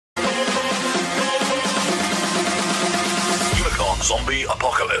zombie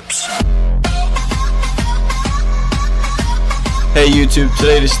apocalypse. Hey YouTube,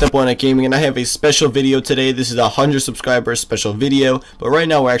 today it is Step 1 at Gaming and I have a special video today. This is a 100 subscribers special video, but right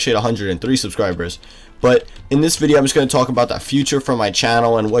now we're actually at 103 subscribers. But in this video I'm just going to talk about the future for my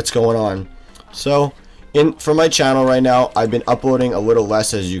channel and what's going on. So, for my channel right now, I've been uploading a little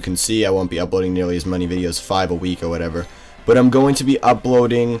less. As you can see, I won't be uploading nearly as many videos, 5 a week or whatever. But I'm going to be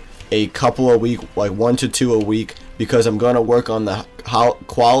uploading a couple a week, like 1 to 2 a week, because I'm going to work on the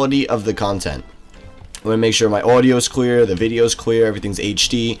quality of the content. I'm going to make sure my audio is clear, the video is clear, everything's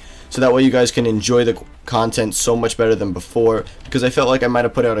HD, so that way you guys can enjoy the content so much better than before, because I felt like I might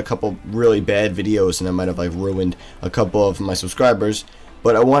have put out a couple really bad videos and I might have like ruined a couple of my subscribers.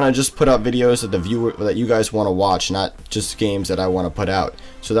 But I want to just put out videos that you guys want to watch, not just games that I want to put out.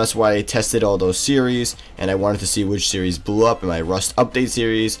 So that's why I tested all those series, and I wanted to see which series blew up. And my Rust update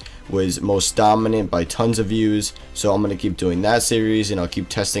series was most dominant by tons of views. So I'm going to keep doing that series, and I'll keep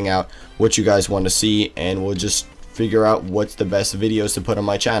testing out what you guys want to see, and we'll just figure out what's the best videos to put on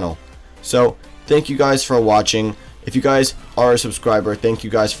my channel. So thank you guys for watching. If you guys are a subscriber, thank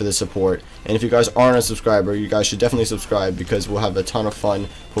you guys for the support. And if you guys aren't a subscriber, you guys should definitely subscribe, because we'll have a ton of fun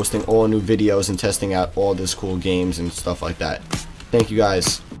posting all new videos and testing out all these cool games and stuff like that. Thank you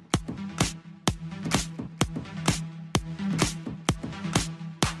guys.